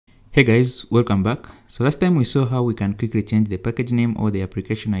Hey guys, welcome back. So last time we saw how we can quickly change the package name or the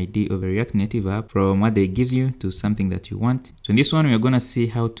application ID of a React Native app from what they gives you to something that you want. So in this one, we are going to see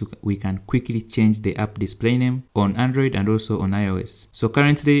how we can quickly change the app display name on Android and also on iOS. So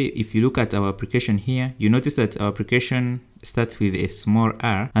currently, if you look at our application here, you notice that our application starts with a small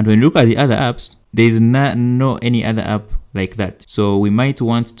r, and when you look at the other apps, there is no any other app like that. So we might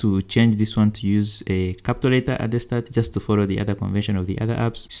want to change this one to use a capital letter at the start just to follow the other convention of the other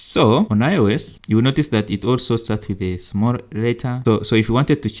apps. So on iOS, you will notice that it also starts with a small letter. So if you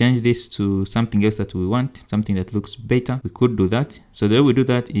wanted to change this to something else that we want, something that looks better, we could do that. So the way we do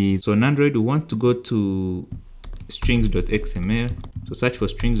that is, so on Android, we want to go to strings.xml. So search for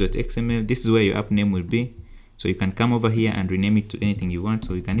strings.xml. This is where your app name will be. So you can come over here and rename it to anything you want.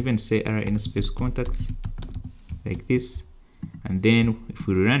 So you can even say rn space contacts like this, and then if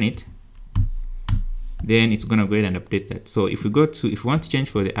we run it, then it's gonna go ahead and update that. So if we want to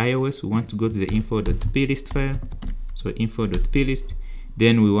change for the iOS, we want to go to the info.plist file. So info.plist,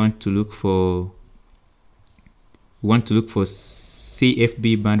 then we want to look for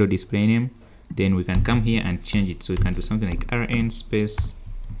CFB bundle display name. Then we can come here and change it. So we can do something like rn space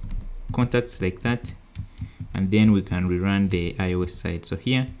contacts like that, and then we can rerun the iOS side. So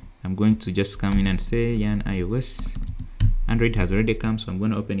here I'm going to just come in and say yarn iOS. Android has already come, so I'm going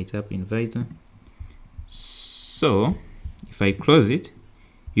to open it up in Visor. So if I close it,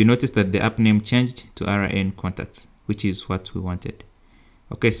 you notice that the app name changed to rn contacts, which is what we wanted.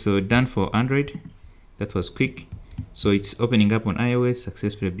 Okay, so done for Android. That was quick. So it's opening up on iOS,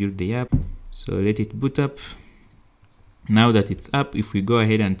 successfully built the app. So let it boot up. Now that it's up, if we go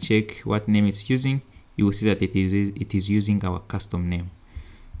ahead and check what name it's using, you will see that it is using our custom name.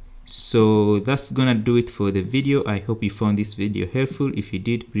 So that's gonna do it for the video. I hope you found this video helpful. If you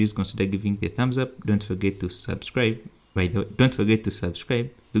did, please consider giving it a thumbs up. Don't forget to subscribe. Don't forget to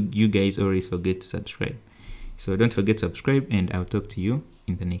subscribe. You guys always forget to subscribe. So don't forget to subscribe, and I'll talk to you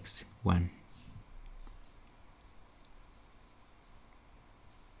in the next one.